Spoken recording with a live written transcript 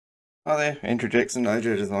Hi there, Andrew Jackson,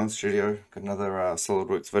 AJ Design Studio. Got another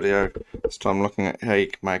Solidworks video. This time looking at how you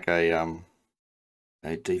can make a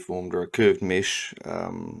deformed or a curved mesh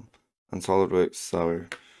in Solidworks. So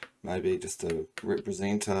maybe just to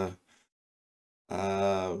represent uh,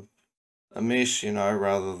 a mesh,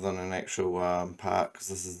 rather than an actual part, because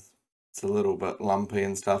it's a little bit lumpy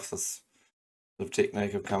and stuff. This sort of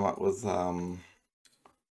technique I've come up with,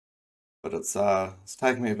 but it's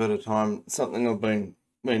taken me a bit of time. Something I've been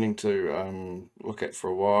meaning to look at for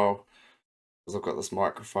a while. Because I've got this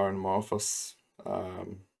microphone in my office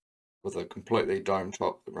with a completely dome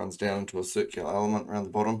top that runs down into a circular element around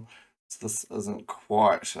the bottom. So this isn't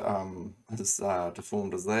quite as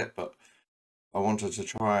deformed as that, but I wanted to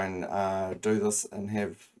try and do this and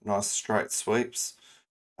have nice straight sweeps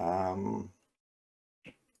um,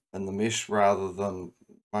 in the mesh, rather than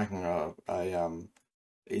making a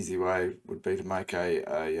easy way would be to make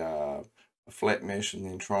a flat mesh and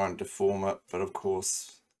then try and deform it. But of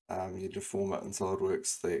course, you deform it in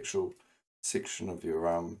SolidWorks, the actual section of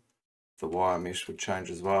your the wire mesh would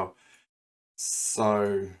change as well.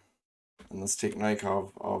 So in this technique,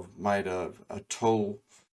 I've made a tool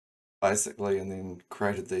basically, and then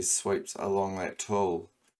created these sweeps along that tool.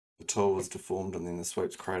 The tool was deformed, and then the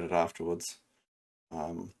sweeps created afterwards.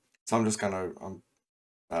 So I'm just going to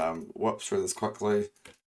whip through this quickly.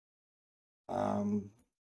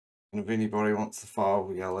 And if anybody wants the file,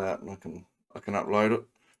 we yell out and I can upload it.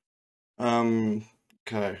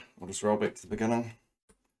 Okay, I'll just roll back to the beginning.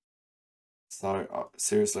 So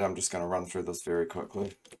seriously, I'm just going to run through this very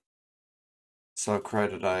quickly. So I've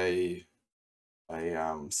created a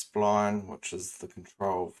spline, which is the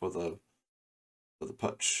control for the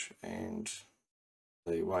pitch and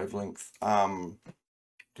the wavelength.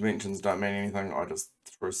 Dimensions don't mean anything. I just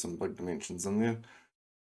threw some big dimensions in there.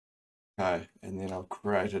 Okay, and then I've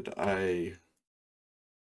created a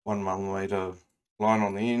 1mm line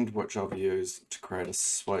on the end, which I've used to create a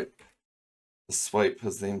sweep. The sweep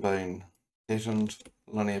has then been patterned,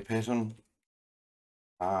 linear pattern,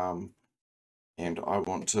 and I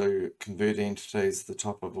want to convert entities at the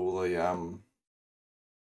top of all the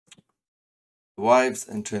waves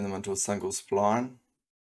and turn them into a single spline.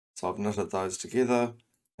 So I've knitted those together.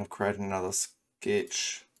 I've created another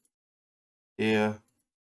sketch here.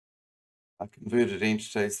 I converted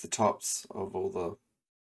entities, the tops of all the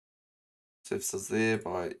surfaces there,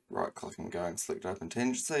 by right clicking, going select open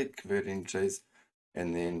tangency, convert entities,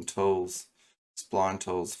 and then tools, spline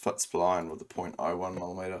tools, fit spline with a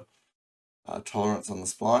 0.01mm tolerance on the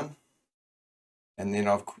spline. And then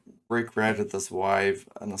I've recreated this wave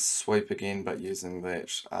in a sweep again, but using that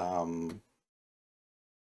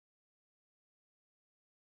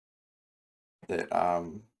fit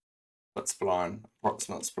spline,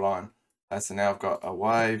 approximate spline. Okay, so now I've got a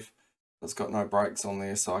wave that's got no breaks on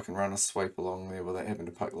there, so I can run a sweep along there without having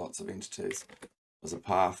to pick lots of entities as a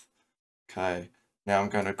path. Okay, now I'm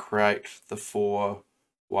going to create the 4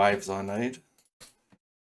 waves I need.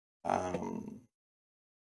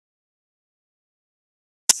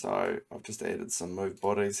 So I've just added some move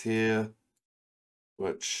bodies here,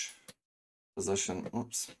 which position the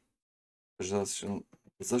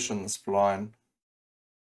spline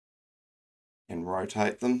and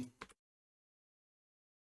rotate them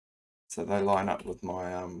so they line up with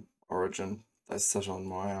my origin. They sit on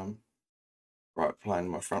my right plane,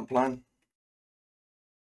 my front plane.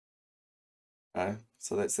 Okay,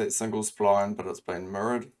 so that's that single spline, but it's been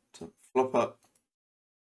mirrored to flip it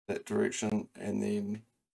that direction, and then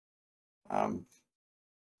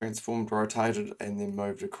transformed, rotated, and then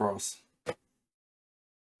moved across.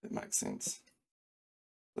 That makes sense.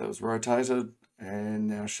 That was rotated and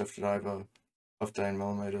now shifted over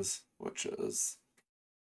 15mm, which is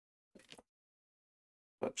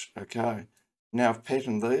pitch. Okay, now I've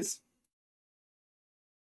patterned these.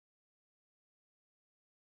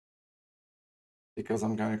 Because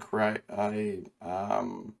I'm going to create a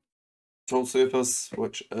tool surface,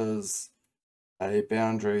 which is a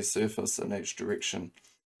boundary surface in each direction.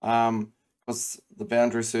 Because the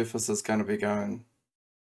boundary surface is going to be going,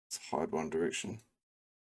 let's hide one direction.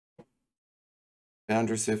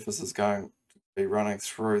 Boundary surface is going to be running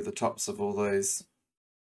through the tops of all these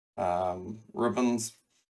ribbons.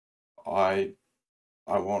 I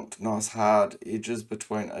want nice hard edges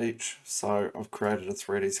between each, so I've created a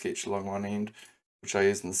 3D sketch along one end, which I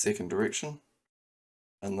use in the second direction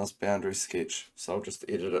in this boundary sketch. So I'll just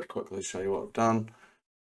edit it quickly, show you what I've done.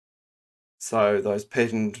 So those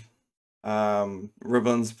patterned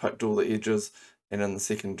ribbons picked all the edges, and in the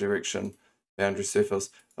second direction boundary surface,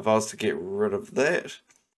 if I was to get rid of that,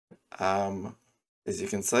 As you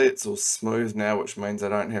can see, it's all smooth now, which means I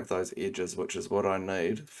don't have those edges, which is what I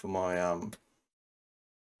need for my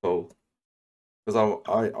tool. Because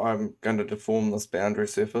I'm going to deform this boundary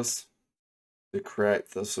surface to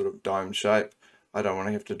create the sort of dome shape. I don't want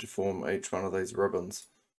to have to deform each one of these ribbons.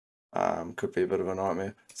 Could be a bit of a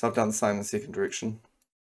nightmare. So I've done the same in the second direction. You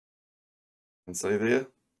can see there.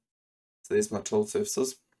 So there's my tool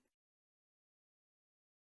surfaces.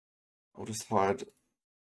 I'll just hide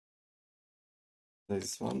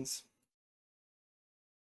these ones.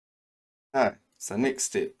 Okay, so next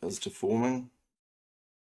step is deforming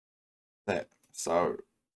that. So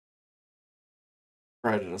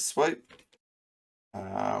created a sweep.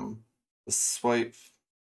 The sweep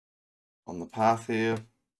on the path here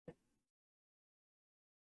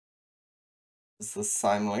is the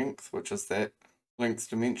same length, which is that length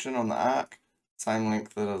dimension on the arc, same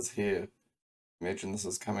length that is here. Imagine this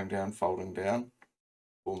is coming down, folding down,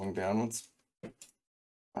 forming downwards.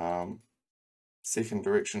 Second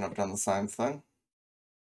direction, I've done the same thing.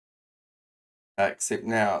 Except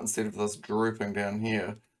now, instead of this drooping down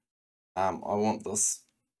here, I want this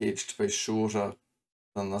edge to be shorter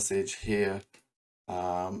than this edge here.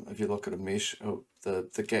 If you look at a mesh,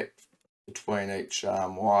 the gap between each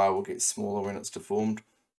wire will get smaller when it's deformed,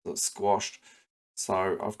 so it's squashed.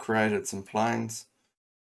 So I've created some planes.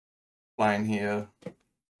 Plane here,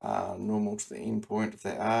 normal to the end point of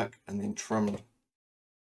that arc, and then trimmed.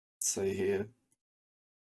 See here,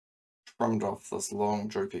 trimmed off this long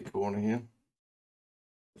droopy corner here.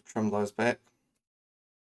 Trim those back.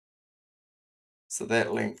 So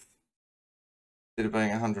that length, instead of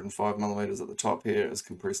being 105 millimeters at the top here, is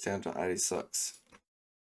compressed down to 86.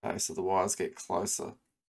 Okay, so the wires get closer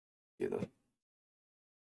together.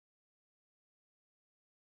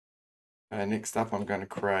 Okay, next up I'm going to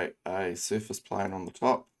create a surface plane on the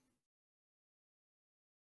top.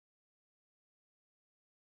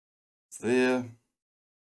 It's there.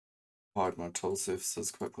 Hide my tool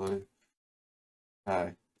surfaces quickly.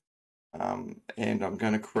 Okay. And I'm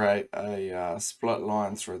going to create a split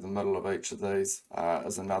line through the middle of each of these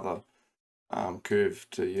as another curve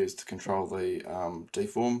to use to control the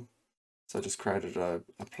deform. So I just created a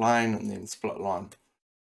plane and then split line.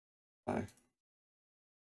 Okay.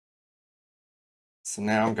 So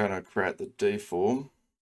now I'm going to create the deform,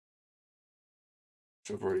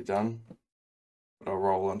 which I've already done, but I'll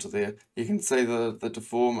roll into there. You can see the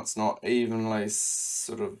deform, it's not evenly,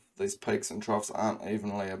 sort of, these peaks and troughs aren't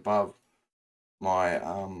evenly above my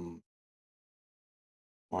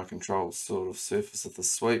my control sort of surface of the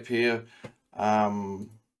sweep here.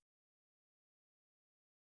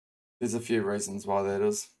 There's a few reasons why that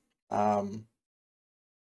is. So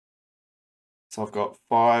I've got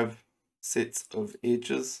 5 sets of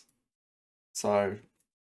edges. So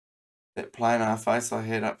that planar face I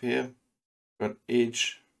had up here, got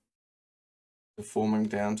edge deforming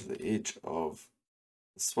down to the edge of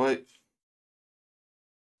the sweep.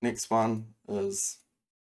 Next one is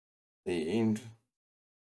the end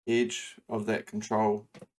edge of that control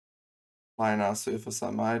planar surface I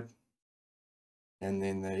made, and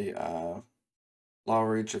then the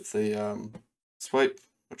lower edge of the sweep,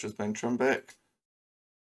 which has been trimmed back.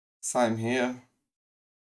 Same here,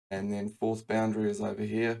 and then fourth boundary is over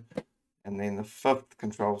here, and then the fifth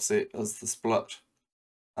control set is the split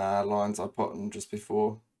lines I put in just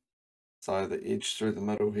before. So the edge through the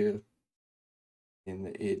middle here, and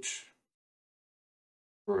the edge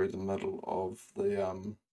through the middle of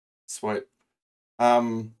the sweep.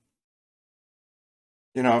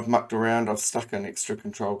 You know, I've mucked around, I've stuck in extra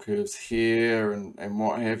control curves here and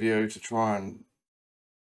what have you to try and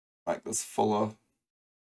make this fuller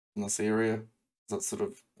in this area. It's sort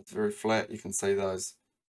of, it's very flat. You can see those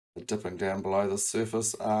dipping down below the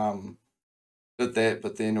surface. Did that,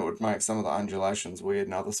 but then it would make some of the undulations weird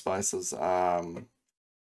in other spaces.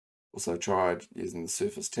 Also tried using the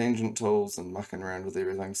surface tangent tools and mucking around with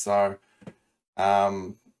everything. So,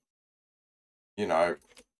 you know,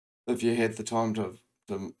 if you had the time to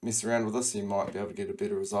mess around with this, you might be able to get a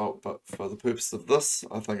better result, but for the purpose of this,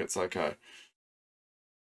 I think it's okay.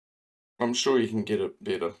 I'm sure you can get it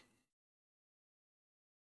better.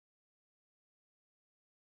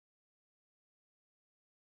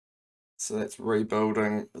 So that's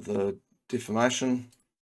rebuilding the deformation.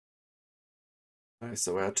 Okay,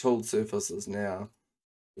 so our tooled surface is now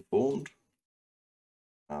deformed.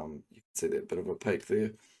 You can see that bit of a peak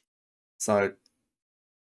there. So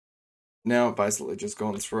now I've basically just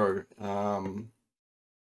gone through along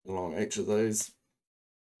each of these,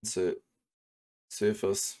 insert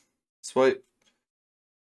surface, sweep,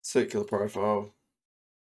 circular profile,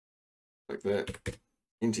 like that,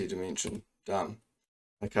 empty dimension, done.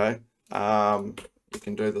 Okay, You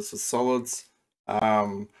can do this with solids.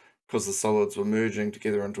 Because the solids were merging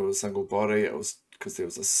together into a single body, it was because there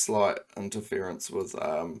was a slight interference with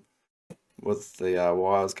the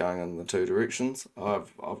wires going in the two directions.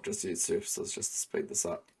 I've just used surfaces just to speed this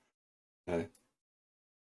up. Okay.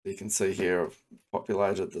 You can see here I've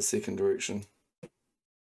populated the second direction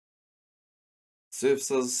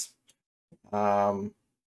surfaces, and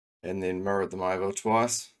then mirrored them over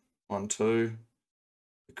twice, 1, 2,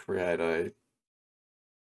 to create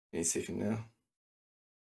any second now.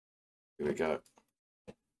 Here we go.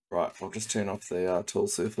 Right, I'll just turn off the tool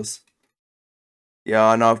surface. Yeah,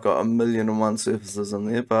 I know I've got 1,000,001 surfaces in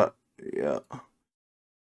there, but yeah.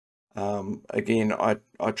 Again, I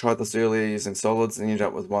tried this earlier using solids and ended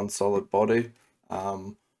up with one solid body,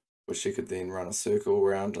 which you could then run a circle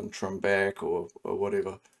around and trim back or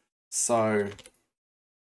whatever. So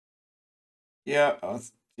yeah,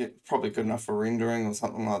 probably good enough for rendering or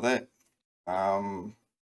something like that.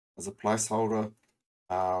 As a placeholder,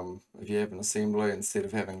 if you have an assembly, instead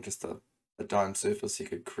of having just a dome surface, you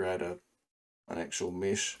could create an actual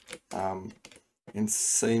mesh, and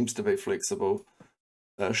seems to be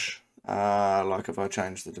flexible-ish. Like if I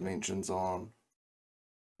change the dimensions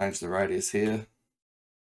change the radius here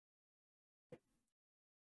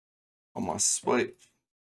on my sweep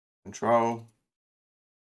control,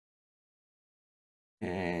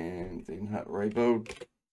 and then hit rebuild,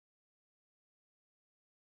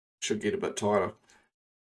 should get a bit tighter.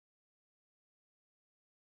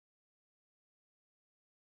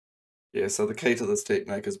 Yeah, so the key to this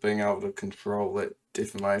technique is being able to control that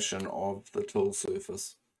deformation of the tool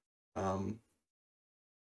surface. I'm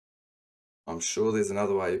sure there's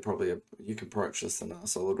another way you can approach this in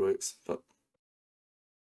Solidworks, but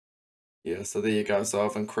yeah, so there you go. So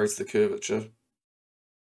I've increased the curvature.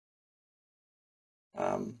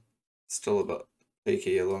 Still a bit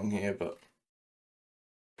peaky along here, but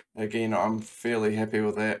again, I'm fairly happy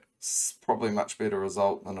with that. It's probably much better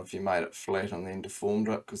result than if you made it flat and then deformed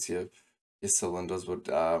it, because your cylinders would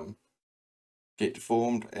get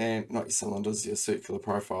deformed, and not your cylinders, your circular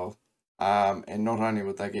profile. And not only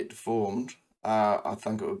would they get deformed, I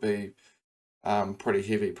think it would be pretty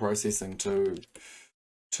heavy processing to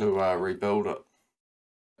rebuild it.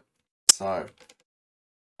 So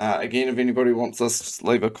again, if anybody wants this, just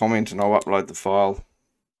leave a comment and I'll upload the file.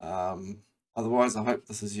 Otherwise, I hope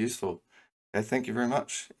this is useful. Okay, thank you very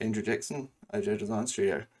much. Andrew Jackson, AJ Design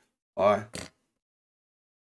Studio. Bye.